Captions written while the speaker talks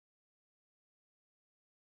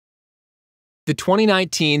The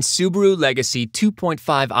 2019 Subaru Legacy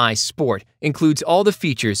 2.5i Sport includes all the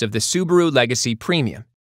features of the Subaru Legacy Premium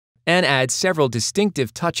and adds several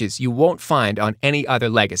distinctive touches you won't find on any other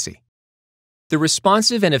Legacy. The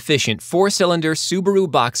responsive and efficient 4-cylinder Subaru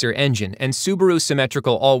Boxer engine and Subaru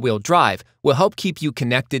symmetrical all-wheel drive will help keep you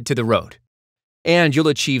connected to the road. And you'll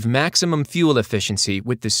achieve maximum fuel efficiency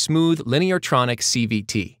with the smooth Lineartronic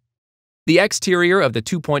CVT. The exterior of the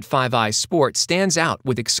 2.5i Sport stands out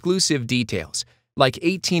with exclusive details, like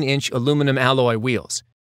 18-inch aluminum alloy wheels,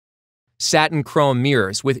 satin chrome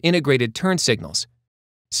mirrors with integrated turn signals,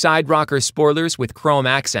 side rocker spoilers with chrome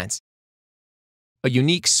accents, a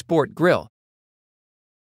unique sport grille,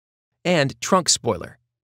 and trunk spoiler.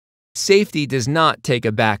 Safety does not take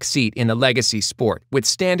a back seat in the Legacy Sport with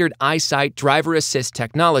standard EyeSight driver assist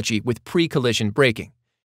technology with pre-collision braking,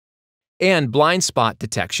 and blind spot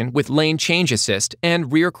detection with lane change assist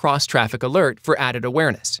and rear cross-traffic alert for added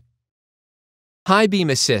awareness. High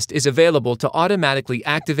beam assist is available to automatically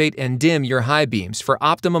activate and dim your high beams for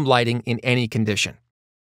optimum lighting in any condition.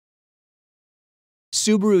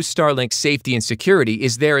 Subaru Starlink Safety and Security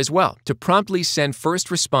is there as well to promptly send first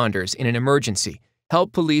responders in an emergency,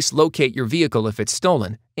 help police locate your vehicle if it's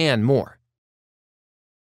stolen, and more.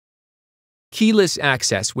 Keyless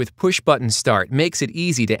access with push-button start makes it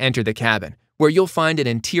easy to enter the cabin, where you'll find an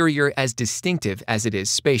interior as distinctive as it is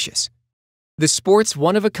spacious. The Sport's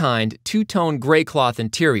one-of-a-kind two-tone gray cloth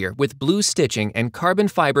interior with blue stitching and carbon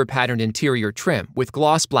fiber patterned interior trim with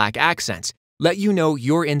gloss black accents let you know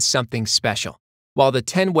you're in something special, while the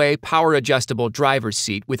 10-way power-adjustable driver's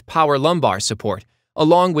seat with power lumbar support,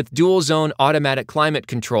 along with dual-zone automatic climate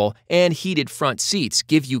control and heated front seats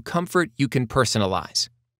give you comfort you can personalize.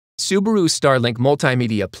 Subaru Starlink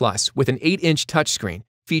Multimedia Plus with an 8-inch touchscreen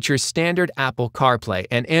features standard Apple CarPlay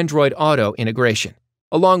and Android Auto integration,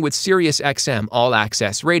 along with SiriusXM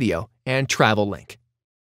All-Access Radio and TravelLink.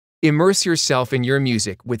 Immerse yourself in your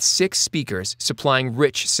music with 6 speakers supplying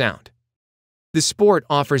rich sound. The Sport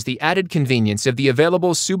offers the added convenience of the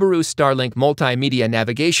available Subaru Starlink Multimedia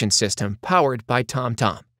Navigation System powered by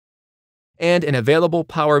TomTom, and an available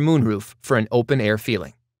power moonroof for an open-air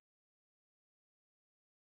feeling.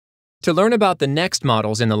 To learn about the next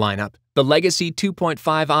models in the lineup, the Legacy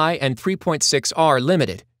 2.5i and 3.6R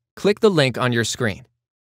Limited, click the link on your screen.